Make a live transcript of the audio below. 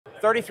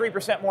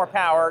33% more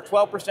power,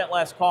 12%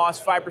 less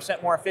cost,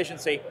 5% more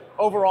efficiency.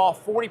 Overall,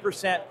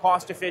 40%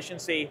 cost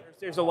efficiency.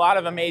 There's a lot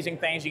of amazing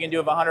things you can do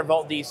with 100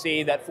 volt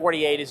DC that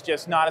 48 is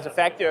just not as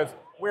effective.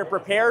 We're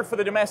prepared for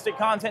the domestic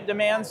content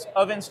demands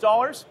of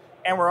installers,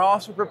 and we're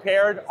also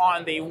prepared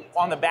on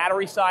the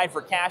battery side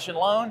for cash and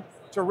loan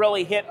to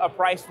really hit a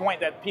price point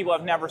that people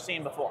have never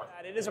seen before.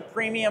 It is a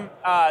premium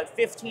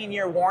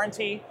 15-year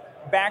warranty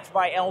backed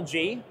by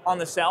LG on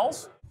the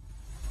cells.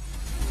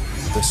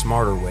 The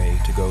smarter way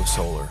to go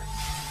solar.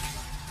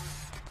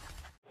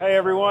 Hey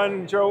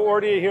everyone, Joe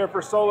Ordia here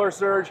for Solar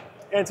Surge,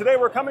 and today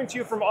we're coming to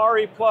you from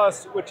RE+,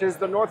 which is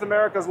the North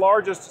America's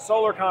largest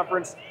solar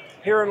conference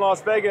here in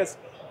Las Vegas.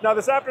 Now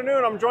this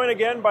afternoon I'm joined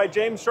again by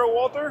James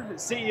Showalter,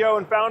 CEO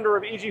and founder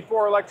of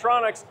EG4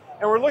 Electronics,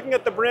 and we're looking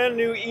at the brand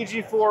new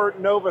EG4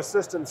 Nova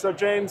system. So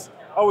James,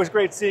 always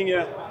great seeing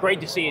you.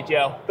 Great to see you,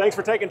 Joe. Thanks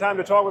for taking time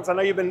to talk with us. I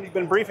know you've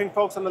been briefing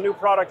folks on the new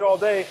product all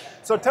day.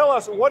 So tell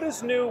us, what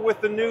is new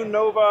with the new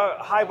Nova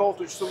high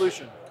voltage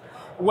solution?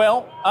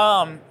 Well,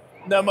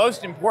 the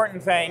most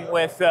important thing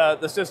with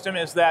the system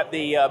is that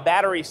the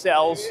battery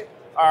cells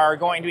are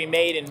going to be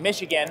made in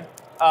Michigan,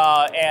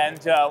 and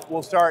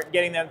we'll start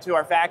getting them to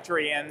our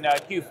factory in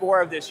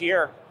Q4 of this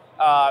year.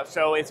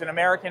 So it's an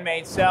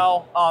American-made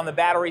cell. On the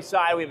battery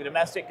side, we have a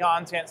domestic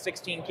content,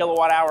 16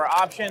 kilowatt-hour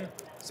option,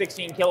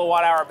 16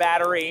 kilowatt-hour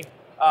battery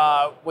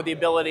with the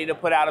ability to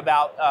put out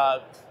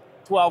about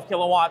 12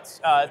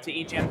 kilowatts to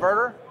each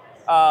inverter.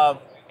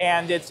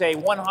 And it's a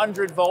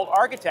 100-volt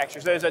architecture.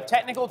 So there's a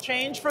technical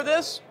change for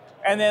this.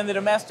 And then the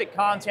domestic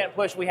content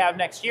push we have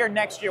next year.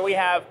 Next year we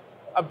have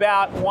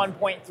about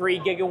 1.3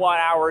 gigawatt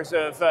hours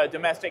of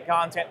domestic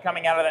content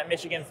coming out of that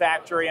Michigan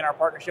factory in our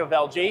partnership with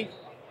LG.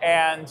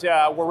 And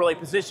we're really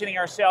positioning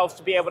ourselves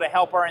to be able to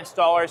help our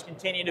installers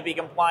continue to be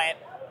compliant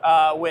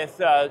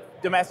with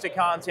domestic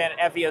content,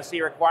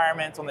 FEOC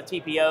requirements on the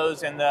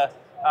TPOs and the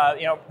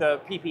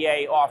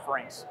PPA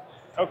offerings.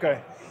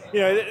 Okay,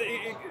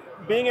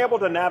 being able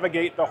to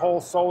navigate the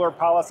whole solar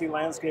policy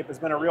landscape has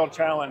been a real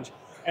challenge.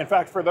 In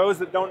fact, for those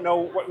that don't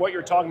know what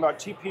you're talking about,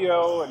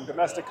 TPO and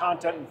domestic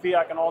content and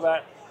FEOC and all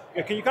that,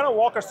 can you kind of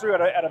walk us through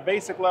at a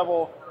basic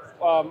level?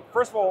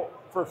 First of all,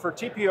 for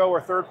TPO or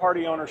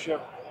third-party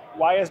ownership,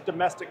 why is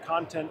domestic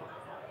content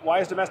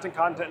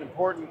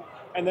important?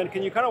 And then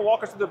can you kind of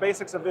walk us through the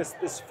basics of this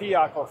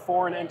FEOC, or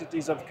foreign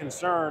entities of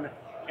concern,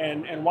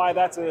 and why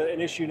that's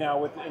an issue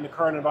now in the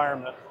current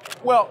environment?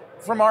 Well,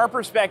 from our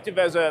perspective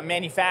as a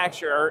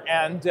manufacturer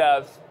and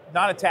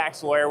not a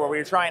tax lawyer, where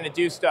we're trying to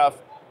do stuff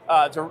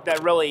that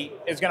really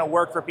is going to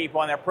work for people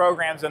and their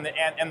programs, and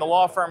the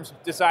law firms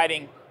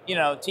deciding,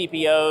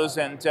 TPOs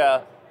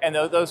and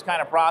those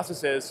kind of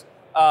processes,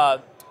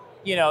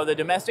 the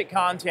domestic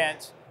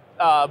content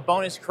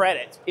bonus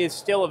credit is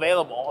still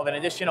available of an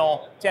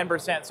additional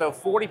 10%, so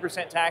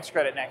 40% tax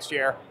credit next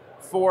year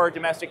for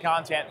domestic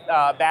content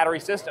battery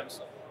systems.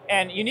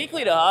 And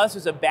uniquely to us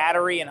as a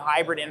battery and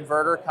hybrid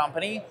inverter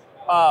company,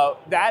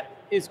 that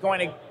is going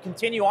to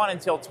continue on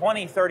until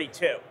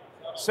 2032.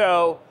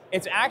 So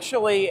it's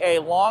actually a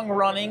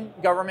long-running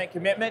government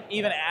commitment,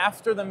 even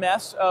after the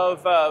mess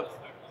of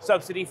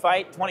Subsidy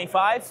Fight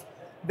 25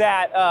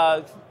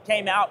 that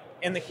came out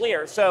in the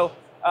clear. So,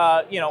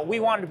 we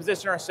wanted to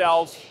position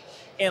ourselves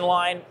in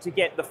line to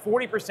get the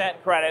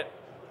 40% credit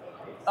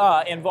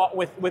involved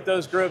with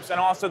those groups, and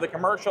also the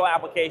commercial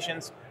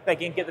applications that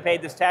can get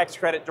paid this tax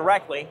credit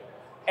directly.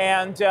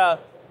 And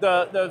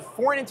the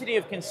foreign entity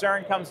of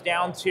concern comes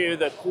down to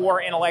the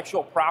core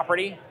intellectual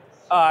property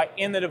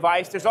in the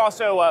device. There's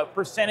also a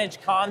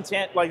percentage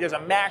content, like there's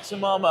a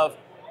maximum of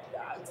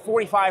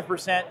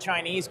 45%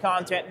 Chinese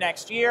content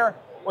next year,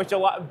 which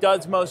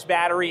does most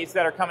batteries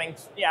that are coming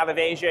out of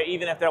Asia,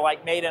 even if they're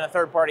made in a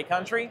third-party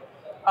country.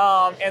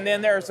 And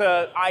then there's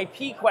a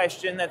IP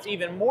question that's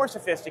even more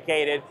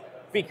sophisticated,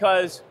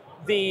 because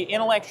the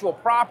intellectual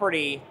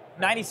property,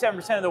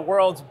 97% of the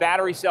world's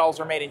battery cells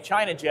are made in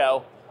China,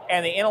 Joe,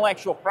 and the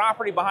intellectual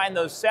property behind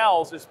those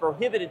cells is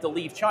prohibited to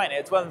leave China.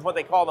 It's what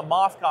they call the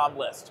MOFCOM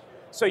list.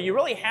 So you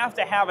really have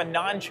to have a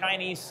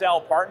non-Chinese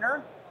cell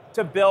partner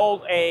to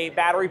build a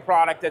battery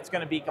product that's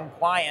going to be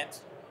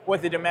compliant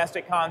with the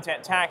domestic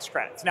content tax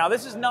credits. Now,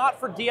 this is not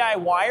for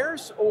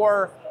DIYers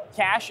or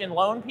cash and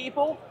loan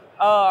people.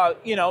 They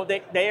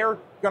are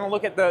going to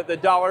look at the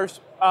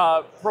dollars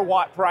per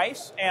watt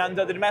price, and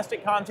the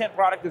domestic content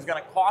product is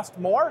going to cost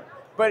more,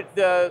 but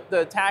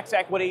the tax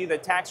equity, the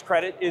tax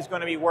credit, is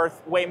going to be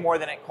worth way more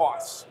than it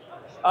costs.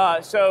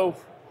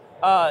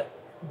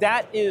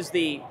 That is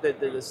the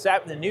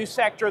new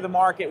sector of the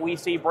market we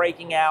see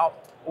breaking out,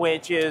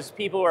 which is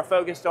people who are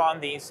focused on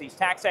these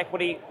tax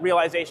equity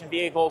realization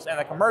vehicles and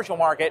the commercial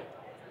market.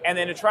 And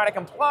then to try to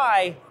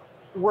comply,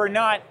 we're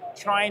not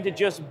trying to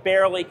just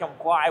barely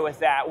comply with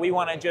that. We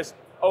want to just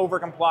over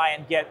comply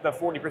and get the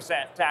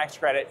 40% tax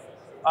credit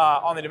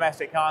on the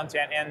domestic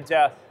content. And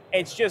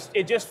it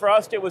just for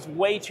us, it was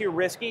way too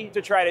risky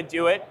to try to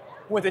do it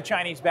with a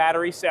Chinese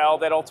battery cell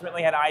that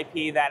ultimately had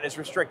IP that is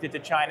restricted to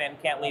China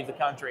and can't leave the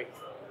country.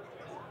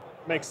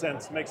 Makes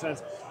sense. Makes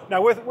sense.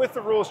 Now, with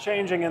the rules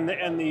changing and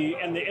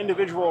the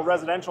individual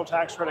residential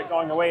tax credit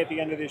going away at the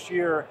end of this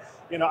year,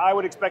 I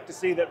would expect to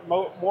see that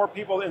more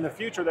people in the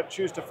future that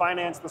choose to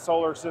finance the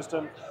solar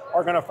system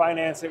are going to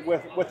finance it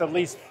with a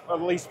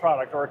lease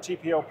product or a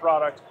TPO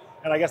product.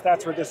 And I guess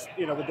that's where this,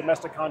 the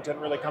domestic content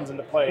really comes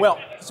into play. Well,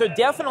 so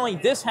definitely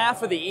this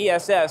half of the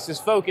ESS is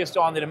focused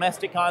on the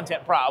domestic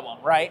content problem,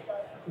 right?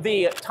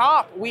 The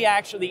top,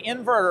 the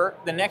inverter,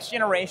 the next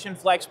generation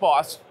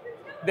FlexBoss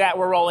that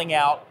we're rolling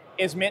out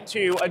is meant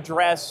to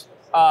address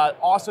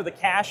also the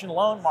cash and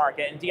loan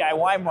market and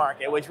DIY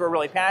market, which we're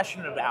really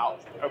passionate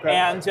about. Okay.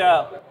 And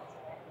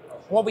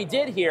what we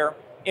did here,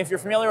 if you're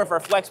familiar with our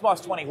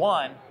FlexBoss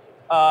 21,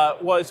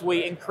 was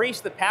we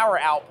increased the power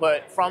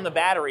output from the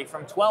battery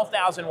from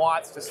 12,000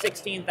 watts to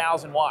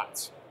 16,000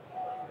 watts.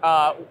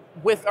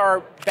 With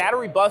our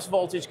battery bus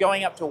voltage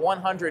going up to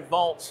 100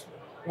 volts,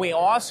 we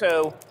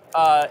also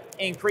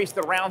increased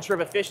the round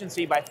trip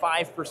efficiency by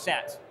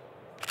 5%.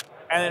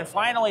 And then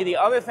finally, the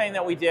other thing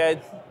that we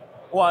did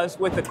was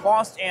with the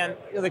cost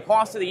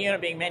of the unit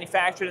being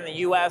manufactured in the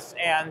US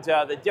and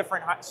the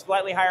different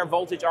slightly higher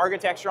voltage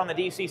architecture on the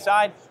DC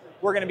side,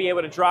 we're going to be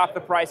able to drop the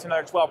price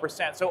another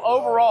 12%. So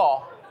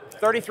overall,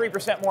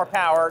 33% more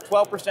power,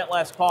 12%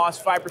 less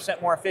cost,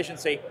 5% more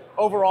efficiency.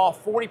 Overall,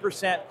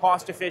 40%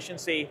 cost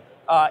efficiency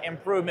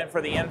improvement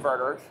for the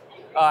inverter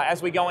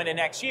as we go into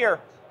next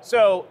year.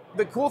 So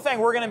the cool thing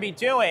we're going to be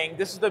doing,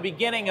 this is the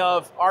beginning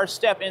of our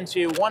step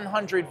into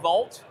 100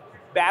 volt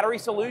battery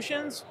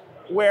solutions,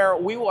 where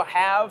we will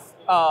have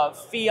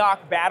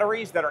FEOC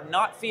batteries that are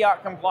not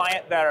FEOC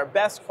compliant, that are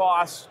best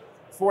cost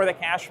for the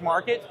cash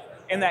market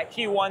in that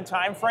Q1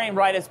 timeframe,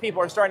 right as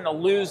people are starting to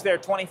lose their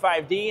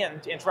 25D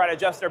and try to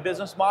adjust their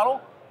business model.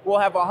 We'll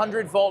have a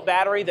 100 volt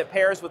battery that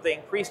pairs with the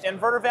increased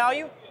inverter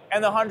value,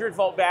 and the 100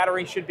 volt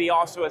battery should be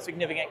also a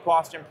significant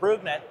cost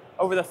improvement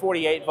over the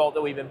 48 volt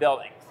that we've been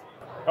building.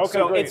 Okay,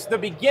 so great. It's the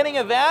beginning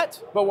of that,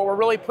 but what we're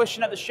really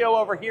pushing at the show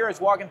over here is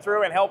walking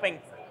through and helping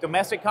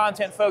domestic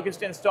content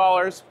focused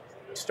installers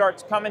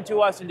start coming to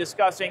us and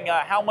discussing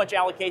how much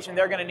allocation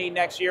they're going to need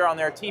next year on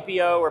their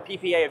TPO or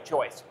PPA of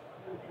choice.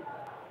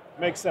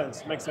 Makes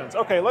sense, makes sense.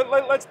 Okay,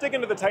 let's dig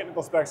into the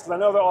technical specs, because I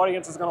know the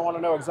audience is going to want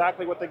to know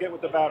exactly what they get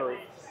with the battery.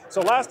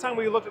 So last time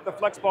we looked at the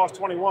FlexBoss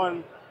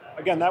 21,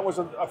 again, that was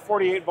a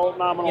 48 volt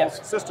nominal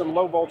system,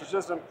 low voltage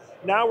system.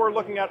 Now we're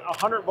looking at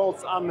 100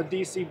 volts on the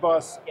DC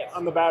bus,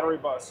 on the battery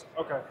bus.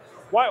 Okay.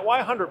 Why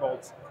 100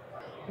 volts?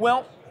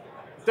 Well,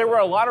 there were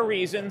a lot of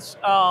reasons.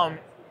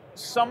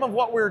 Some of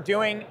what we're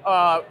doing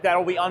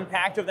that'll be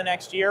unpacked over the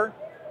next year,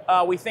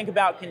 we think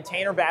about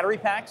container battery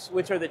packs,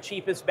 which are the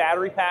cheapest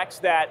battery packs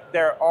that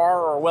there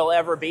are or will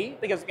ever be,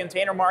 because the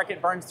container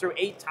market burns through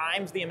 8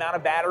 times the amount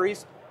of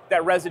batteries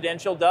that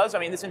residential does. I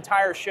mean, this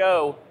entire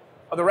show,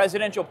 the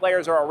residential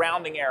players are a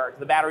rounding error to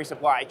the battery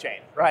supply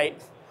chain,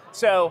 right?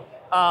 So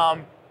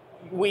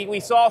we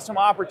saw some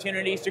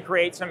opportunities to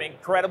create some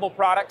incredible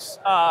products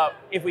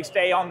if we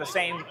stay on the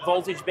same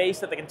voltage base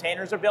that the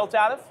containers are built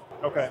out of.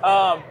 Okay.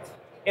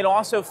 It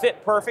also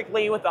fit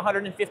perfectly with the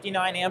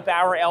 159 amp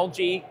hour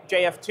LG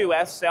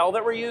JF2S cell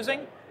that we're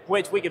using,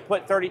 which we could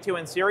put 32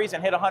 in series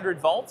and hit 100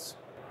 volts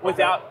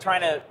without trying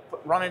to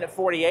run it at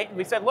 48. And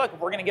we said, look, if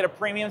we're going to get a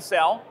premium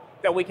cell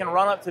that we can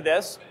run up to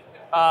this,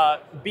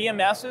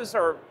 BMSs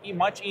are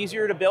much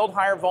easier to build,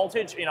 higher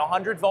voltage,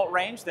 100 volt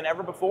range than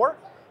ever before.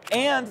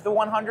 And the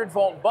 100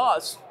 volt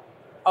bus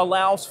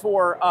allows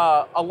for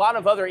a lot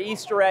of other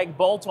Easter egg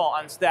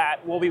bolt-ons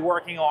that we'll be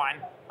working on,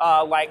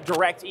 like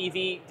direct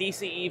EV,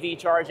 DC EV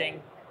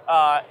charging,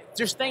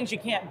 just things you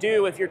can't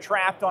do if you're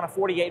trapped on a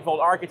 48 volt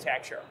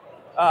architecture.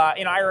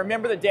 I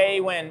remember the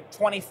day when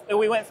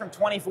we went from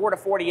 24 to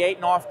 48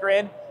 and off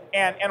grid,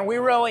 and we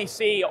really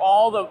see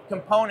all the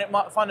component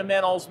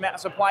fundamentals,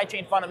 supply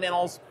chain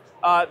fundamentals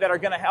that are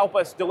going to help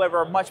us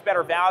deliver much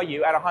better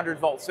value at a 100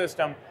 volt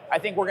system. I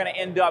think we're going to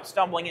end up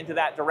stumbling into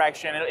that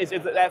direction.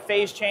 That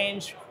phase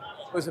change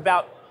was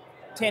about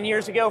 10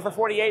 years ago for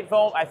 48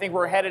 volt. I think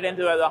we're headed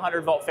into the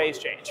 100 volt phase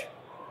change.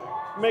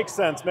 Makes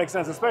sense,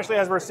 especially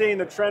as we're seeing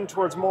the trend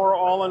towards more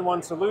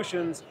all-in-one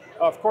solutions.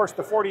 Of course,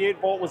 the 48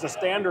 volt was a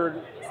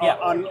standard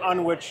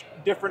on which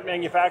different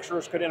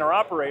manufacturers could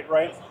interoperate,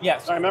 right?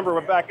 Yes. I remember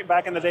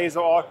back in the days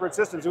of off-grid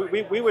systems,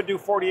 we would do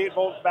 48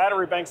 volt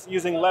battery banks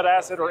using lead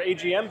acid or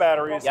AGM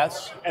batteries,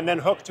 and then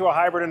hook to a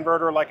hybrid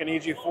inverter like an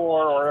EG4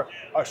 or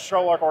a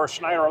Showalter or a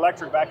Schneider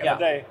Electric back in the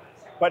day.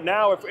 But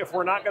now, if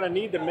we're not going to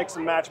need to mix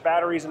and match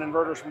batteries and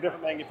inverters from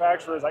different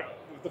manufacturers, like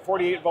the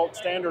 48 volt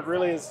standard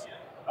really is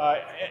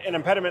an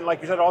impediment.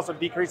 Like you said, it also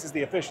decreases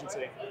the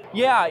efficiency.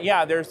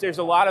 Yeah. There's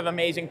a lot of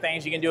amazing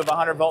things you can do with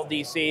 100 volt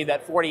DC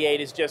that 48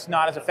 is just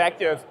not as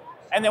effective.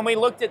 And then we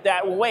looked at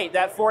that. Well, wait,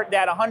 that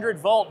 100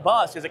 volt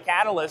bus is a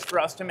catalyst for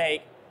us to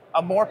make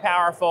a more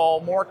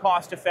powerful, more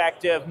cost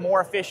effective,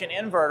 more efficient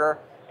inverter.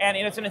 And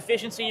it's an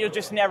efficiency you're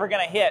just never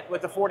going to hit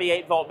with the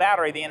 48 volt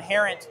battery. The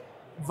inherent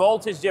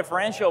voltage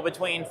differential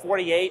between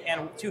 48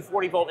 and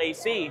 240 volt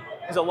AC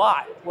is a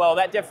lot. Well,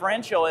 that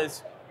differential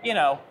is,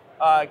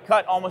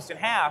 cut almost in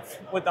half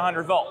with the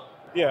 100 volt.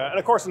 Yeah, and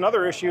of course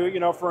another issue,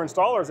 for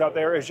installers out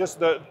there is just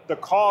the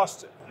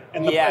cost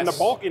and the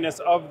bulkiness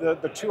of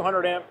the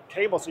 200 amp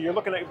cable. So you're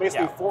looking at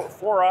basically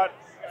 4-aught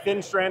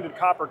thin-stranded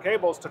copper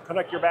cables to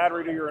connect your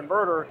battery to your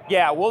inverter.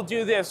 Yeah, we'll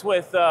do this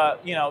with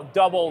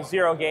double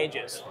 0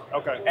 gauges.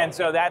 Okay. And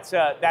so that's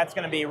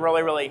going to be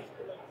really, really,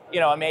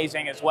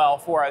 amazing as well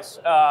for us.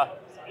 We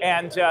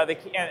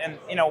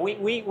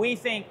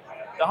think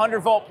the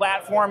 100-volt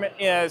platform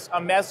is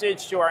a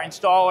message to our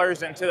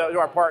installers and to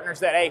our partners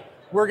that, hey,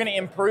 we're going to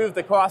improve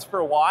the cost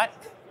per watt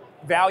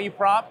value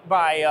prop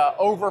by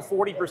over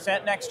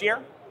 40% next year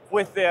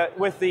with the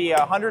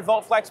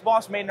 100-volt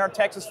FlexBoss made in our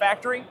Texas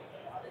factory.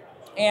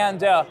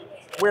 And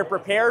we're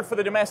prepared for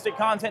the domestic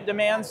content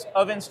demands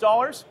of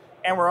installers,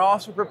 and we're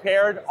also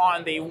prepared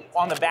on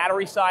the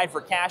battery side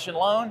for cash and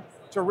loan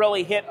to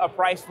really hit a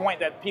price point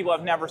that people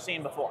have never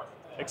seen before.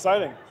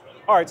 Exciting.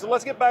 All right, so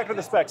let's get back to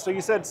the specs. So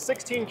you said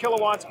 16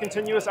 kilowatts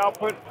continuous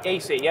output?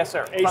 AC, yes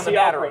sir, AC from the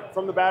battery. Output,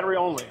 from the battery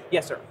only?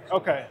 Yes sir.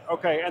 Okay,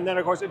 and then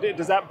of course,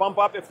 does that bump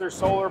up if there's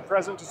solar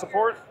present to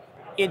support?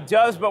 It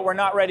does, but we're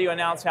not ready to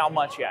announce how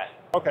much yet.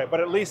 Okay, but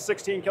at least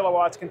 16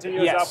 kilowatts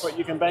continuous output,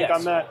 you can bank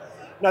on that.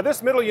 Now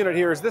this middle unit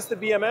here, is this the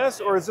BMS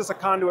or is this a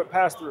conduit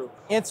pass-through?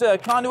 It's a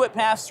conduit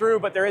pass-through,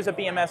 but there is a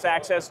BMS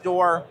access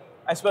door.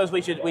 I suppose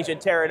we should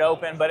tear it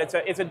open, but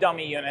it's a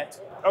dummy unit.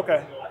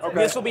 Okay.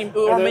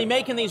 We'll be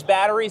making these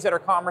batteries at our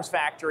Commerce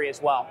factory as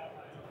well.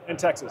 In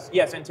Texas?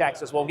 Yes, in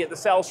Texas. We'll get the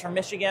cells from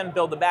Michigan,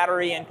 build the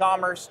battery in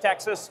Commerce,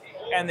 Texas,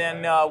 and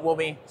then we'll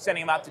be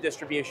sending them out to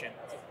distribution.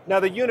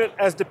 Now the unit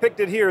as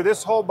depicted here,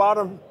 this whole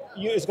bottom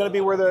is going to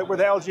be where the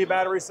LG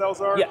battery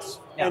cells are? Yes.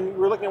 Yeah. And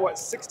we're looking at what,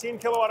 16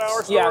 kilowatt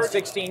hours storage? Yeah,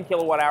 16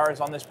 kilowatt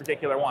hours on this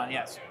particular one,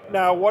 yes.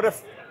 Now what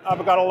if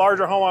I've got a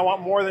larger home, I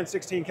want more than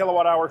 16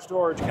 kilowatt hour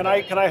storage? Can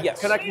I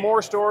connect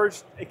more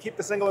storage and keep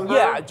the single inverter?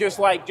 Yeah, just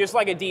like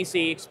a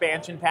DC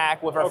expansion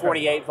pack with our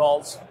 48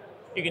 volts.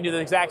 You can do the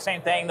exact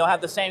same thing. They'll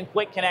have the same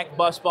quick connect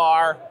bus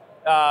bar,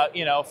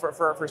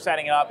 for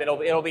setting it up.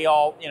 It'll be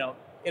all,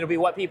 it'll be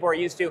what people are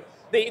used to.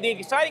 The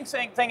exciting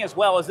thing as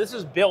well is this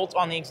is built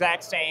on the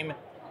exact same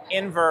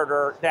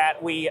inverter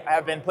that we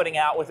have been putting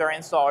out with our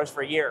installers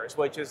for years,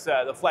 which is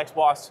the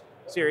FlexBoss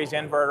series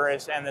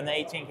inverter and then the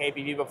 18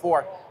 kPV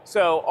before.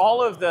 So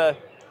all of the,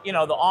 the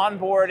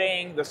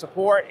onboarding, the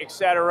support, et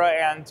cetera,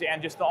 and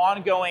just the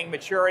ongoing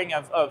maturing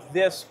of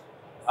this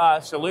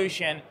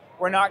solution,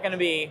 we're not going to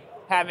be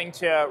having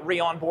to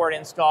re-onboard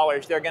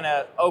installers. They're going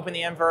to open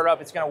the inverter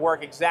up. It's going to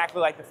work exactly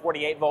like the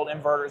 48 volt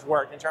inverters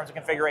worked in terms of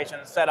configuration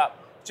and setup.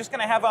 Just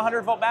going to have a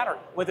 100 volt battery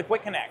with a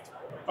quick connect.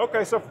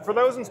 Okay, so for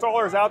those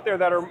installers out there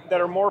that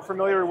are more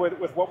familiar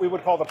with what we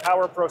would call the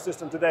Power Pro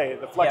system today,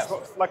 the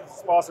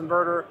FlexBoss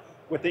inverter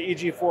with the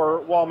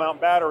EG4 wall mount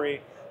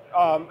battery,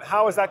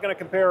 how is that going to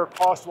compare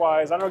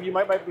cost-wise? I don't know if you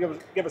might be able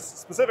to give us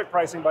specific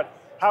pricing, but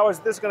how is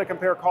this going to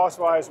compare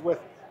cost-wise with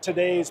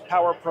today's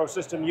Power Pro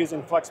system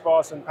using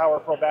FlexBoss and Power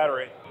Pro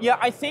battery? Yeah,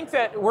 I think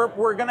that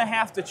we're going to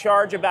have to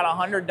charge about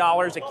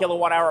 $100 a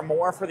kilowatt hour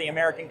more for the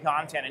American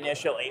content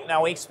initially.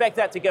 Now we expect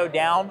that to go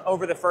down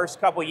over the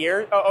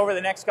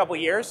next couple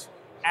years,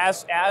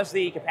 as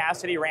the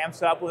capacity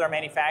ramps up with our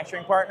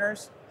manufacturing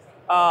partners.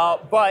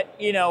 But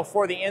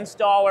for the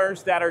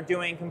installers that are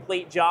doing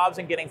complete jobs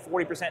and getting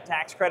 40%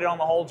 tax credit on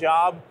the whole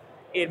job,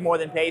 it more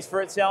than pays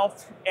for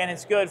itself, and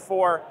it's good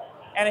for.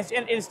 And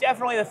it's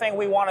definitely the thing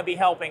we want to be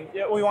doing.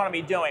 We want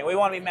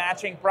to be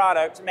matching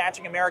products,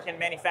 matching American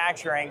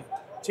manufacturing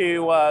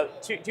to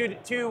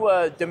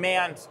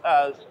demand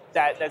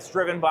that's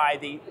driven by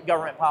the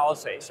government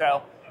policy.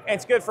 So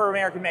it's good for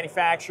American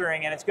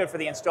manufacturing and it's good for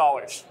the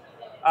installers.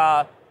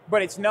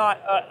 But it's not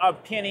a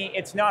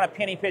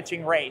penny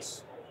pitching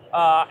race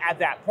at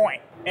that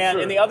point.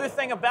 And the other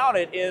thing about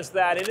it is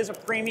that it is a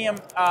premium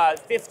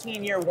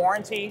 15-year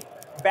warranty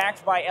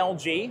backed by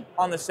LG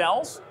on the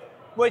cells,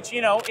 which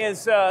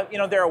is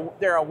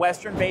they're a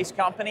Western-based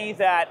company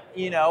that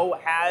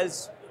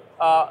has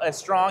a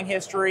strong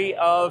history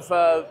of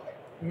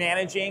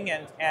managing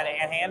and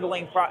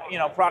handling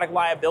product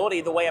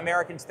liability the way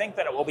Americans think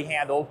that it will be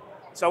handled.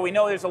 So we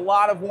know there's a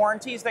lot of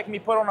warranties that can be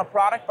put on a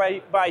product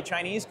by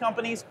Chinese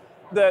companies.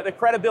 The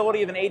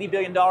credibility of an $80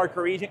 billion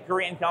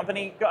Korean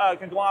company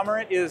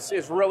conglomerate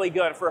is really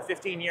good for a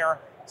 15-year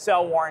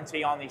cell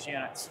warranty on these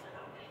units.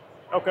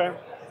 Okay.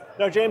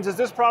 Now, James, is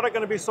this product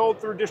going to be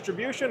sold through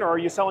distribution, or are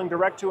you selling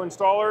direct to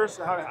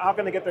installers? How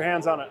can they get their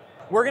hands on it?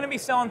 We're going to be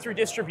selling through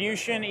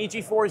distribution.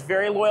 EG4 is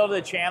very loyal to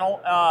the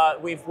channel.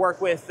 We've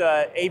worked with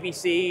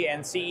ABC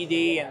and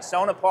CED and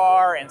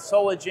Sonepar and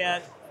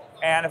Solagent.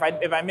 And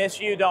if I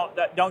miss you,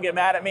 don't get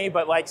mad at me.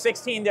 But like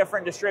 16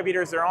 different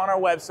distributors, they're on our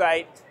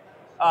website,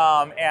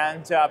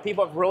 and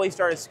people have really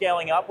started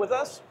scaling up with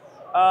us.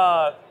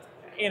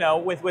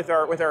 With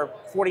our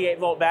 48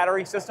 volt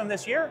battery system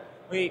this year.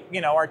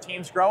 Our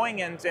team's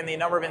growing, and the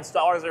number of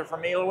installers that are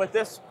familiar with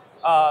this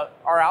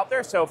are out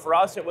there. So for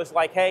us, it was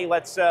like, hey,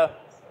 let's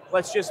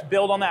just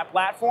build on that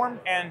platform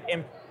and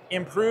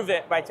improve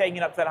it by taking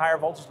it up to that higher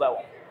voltage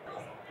level.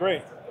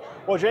 Great.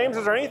 Well, James,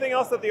 is there anything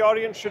else that the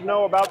audience should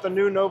know about the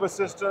new Nova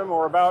system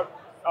or about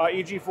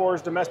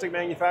EG4's domestic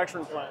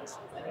manufacturing plans?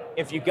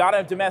 if you got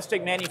a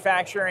domestic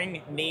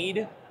manufacturing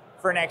need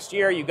for next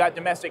year, you got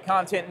domestic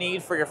content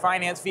need for your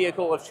finance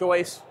vehicle of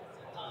choice,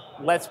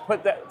 let's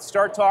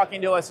start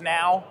talking to us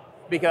now,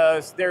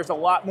 because there's a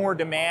lot more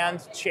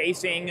demand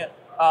chasing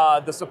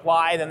the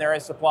supply than there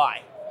is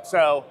supply.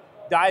 So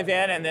dive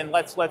in, and then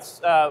let's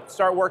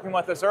start working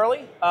with us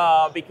early,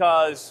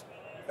 because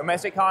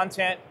domestic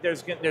content,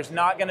 there's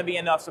not going to be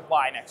enough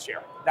supply next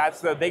year.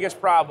 That's the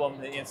biggest problem.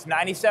 It's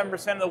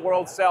 97% of the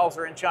world's sales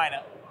are in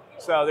China.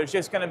 So there's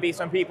just going to be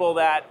some people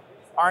that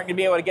aren't going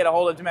to be able to get a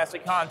hold of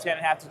domestic content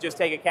and have to just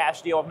take a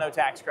cash deal with no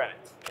tax credit.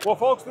 Well,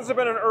 folks, this has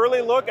been an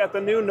early look at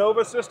the new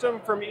Nova system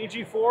from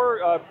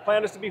EG4.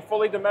 Plan is to be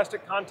fully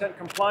domestic content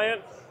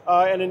compliant,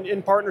 and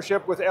in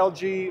partnership with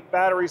LG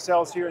battery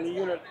cells here in the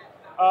unit.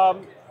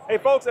 Hey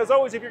folks, as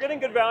always, if you're getting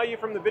good value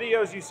from the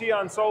videos you see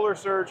on Solar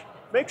Surge,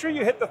 make sure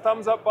you hit the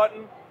thumbs up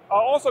button.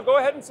 Also, go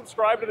ahead and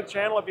subscribe to the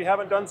channel if you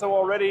haven't done so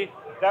already.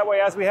 That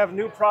way, as we have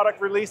new product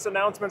release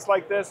announcements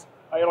like this,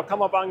 it'll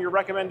come up on your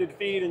recommended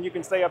feed and you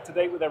can stay up to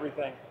date with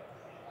everything.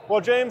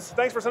 Well, James,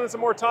 thanks for spending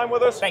some more time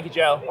with us. Thank you,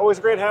 Joe. Always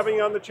great having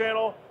you on the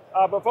channel.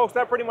 But folks,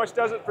 that pretty much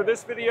does it for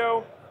this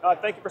video.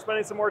 Thank you for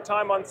spending some more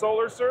time on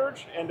Solar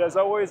Surge. And as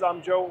always,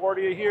 I'm Joe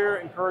Wardia here,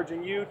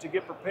 encouraging you to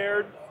get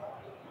prepared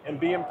and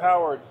be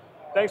empowered.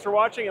 Thanks for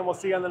watching, and we'll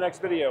see you on the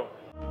next video.